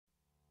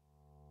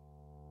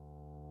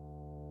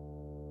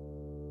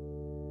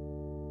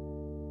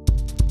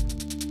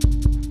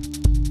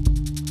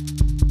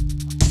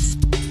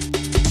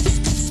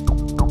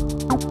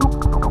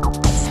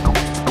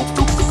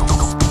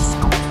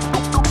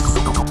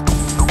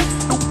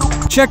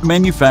Czech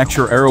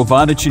manufacturer Aero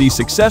Vodochody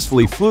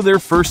successfully flew their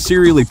first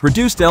serially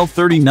produced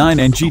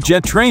L-39NG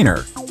jet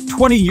trainer,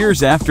 20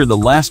 years after the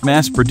last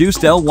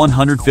mass-produced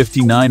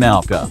L-159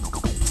 ALCA.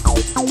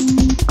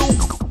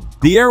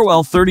 The Aero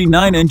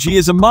L-39NG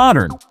is a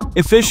modern,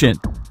 efficient,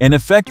 and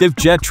effective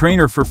jet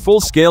trainer for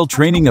full-scale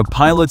training of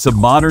pilots of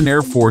modern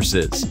air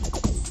forces.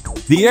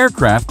 The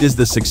aircraft is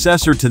the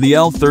successor to the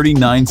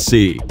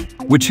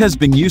L-39C, which has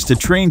been used to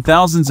train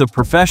thousands of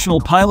professional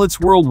pilots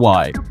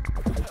worldwide.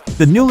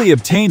 The newly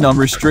obtained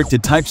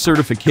unrestricted type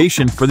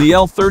certification for the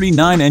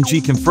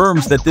L-39NG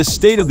confirms that this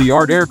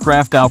state-of-the-art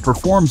aircraft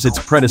outperforms its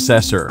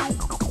predecessor.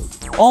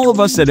 All of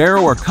us at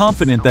Aero are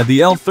confident that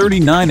the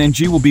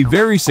L-39NG will be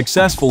very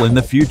successful in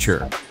the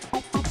future.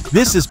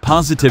 This is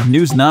positive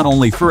news not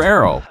only for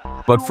Aero,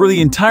 but for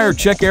the entire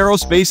Czech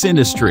aerospace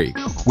industry,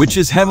 which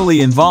is heavily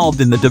involved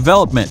in the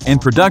development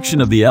and production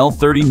of the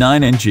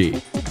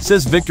L-39NG,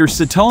 says Viktor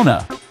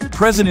Sitona,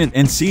 President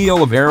and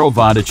CEO of Aero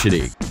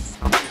Vodochody.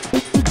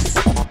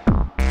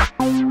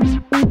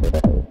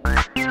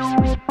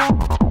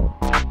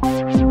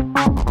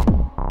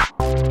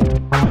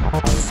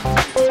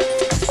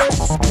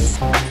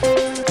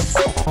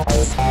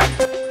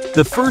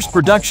 The first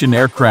production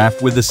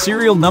aircraft with the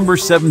serial number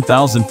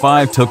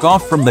 7005 took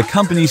off from the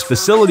company's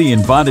facility in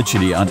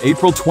Vodochody on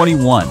April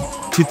 21,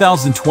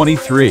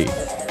 2023,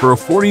 for a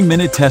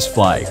 40-minute test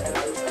flight.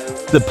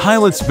 The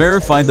pilots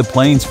verified the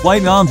plane's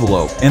flight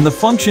envelope and the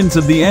functions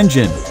of the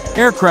engine,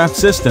 aircraft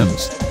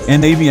systems,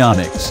 and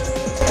avionics.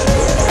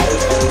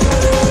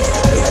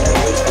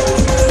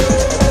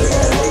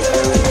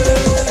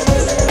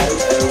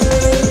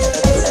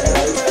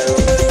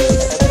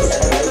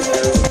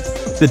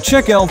 The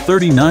Czech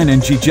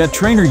L-39NG jet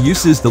trainer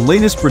uses the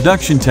latest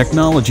production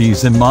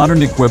technologies and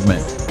modern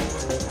equipment.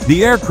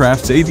 The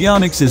aircraft's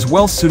avionics is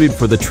well suited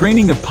for the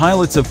training of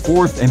pilots of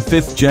 4th and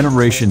 5th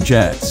generation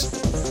jets.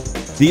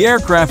 The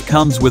aircraft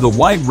comes with a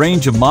wide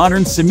range of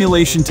modern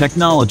simulation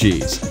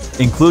technologies,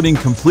 including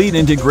complete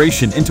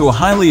integration into a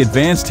highly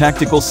advanced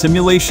tactical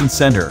simulation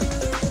center,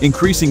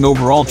 increasing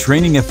overall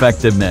training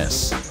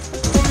effectiveness.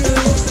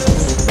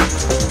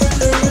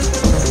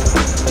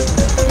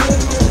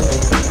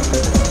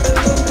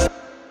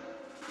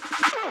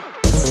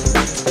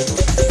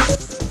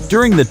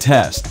 During the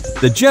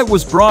test, the jet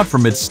was brought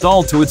from its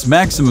stall to its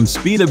maximum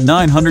speed of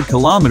 900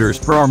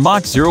 km/h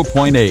Mach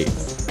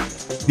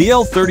 0.8. The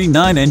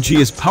L-39NG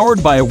is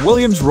powered by a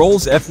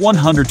Williams-Rolls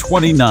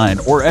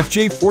F129 or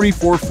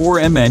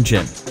FJ44-4M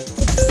engine.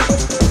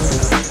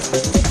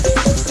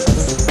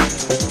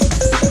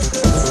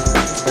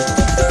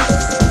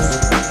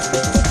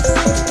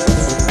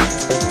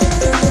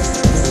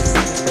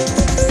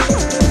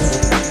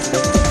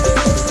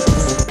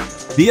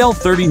 The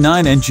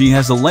L-39NG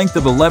has a length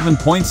of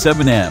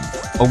 11.7 m,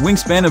 a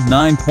wingspan of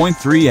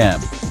 9.3 m,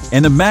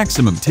 and a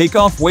maximum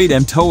takeoff weight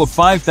MTOW of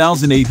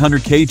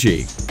 5,800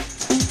 kg.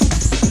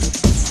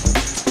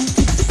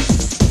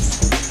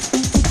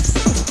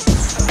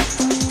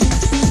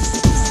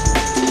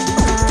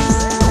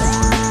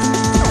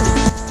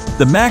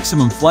 The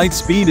maximum flight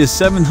speed is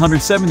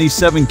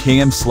 777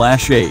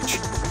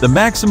 km/h. The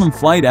maximum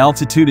flight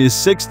altitude is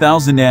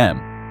 6,000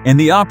 m. And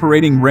the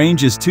operating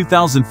range is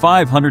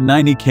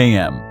 2,590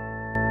 km.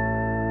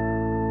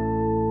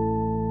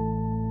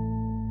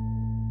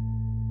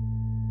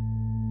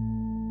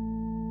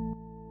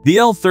 The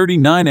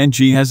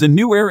L-39NG has a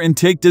new air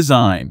intake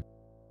design.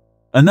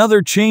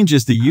 Another change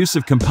is the use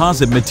of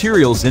composite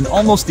materials in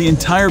almost the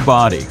entire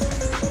body.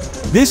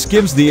 This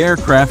gives the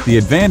aircraft the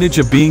advantage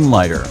of being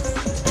lighter.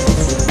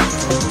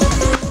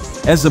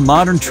 As a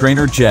modern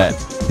trainer jet,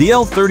 the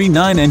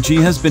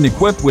L-39NG has been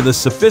equipped with a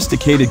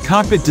sophisticated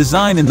cockpit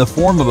design in the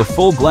form of a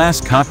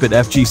full-glass cockpit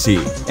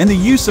FGC and the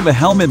use of a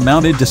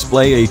helmet-mounted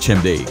display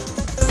HMD.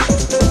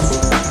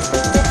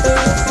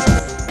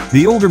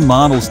 The older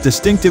model's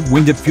distinctive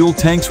wingtip fuel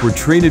tanks were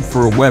traded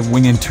for a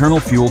wet-wing internal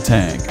fuel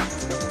tank.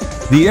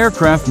 The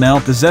aircraft now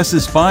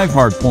possesses 5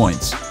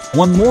 hardpoints,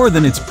 one more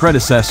than its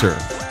predecessor.